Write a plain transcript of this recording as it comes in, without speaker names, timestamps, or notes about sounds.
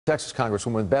Texas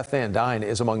Congresswoman Beth Van Duyne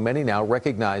is among many now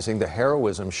recognizing the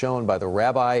heroism shown by the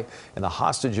rabbi and the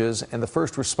hostages and the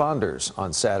first responders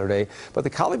on Saturday. But the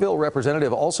Colleyville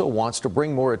representative also wants to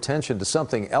bring more attention to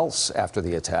something else after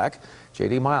the attack.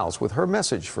 J.D. Miles with her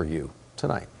message for you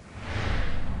tonight.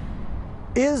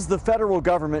 Is the federal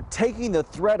government taking the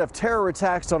threat of terror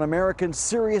attacks on Americans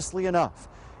seriously enough?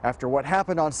 After what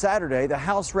happened on Saturday, the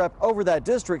House rep over that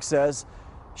district says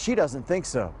she doesn't think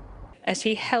so. As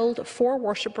he held 4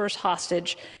 worshipers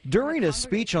hostage. During a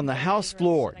speech on the House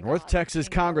floor, North Texas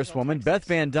Congresswoman Beth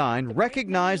Van Duyne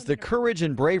recognized the courage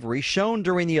and bravery shown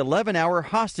during the 11-hour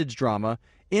hostage drama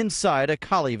inside a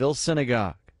Colleyville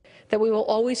synagogue. That we will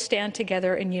always stand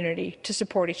together in unity to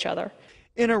support each other.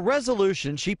 In a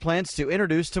resolution she plans to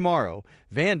introduce tomorrow,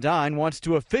 Van Duyne wants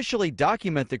to officially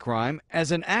document the crime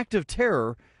as an act of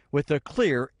terror with a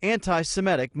clear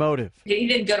anti-Semitic motive. He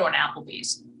didn't go to an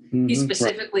Applebee's. He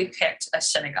specifically picked a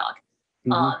synagogue.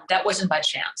 That wasn't by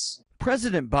chance.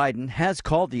 President Biden has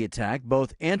called the attack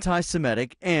both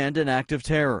anti-Semitic and an act of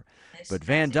terror. But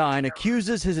Van Duyne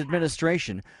accuses his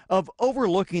administration of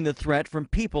overlooking the threat from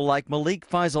people like Malik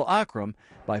Faisal Akram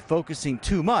by focusing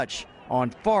too much on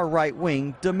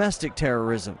far-right-wing domestic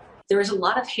terrorism. There is a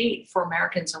lot of hate for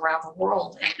Americans around the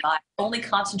world, and by only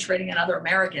concentrating on other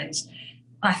Americans,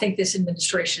 I think this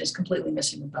administration is completely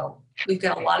missing the boat. We've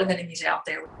got a lot of enemies out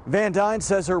there. Van Duyne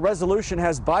says her resolution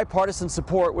has bipartisan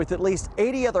support with at least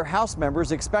 80 other House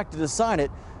members expected to sign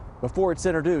it before it's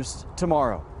introduced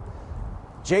tomorrow.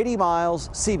 J.D. Miles,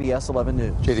 CBS 11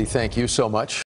 News. J.D., thank you so much.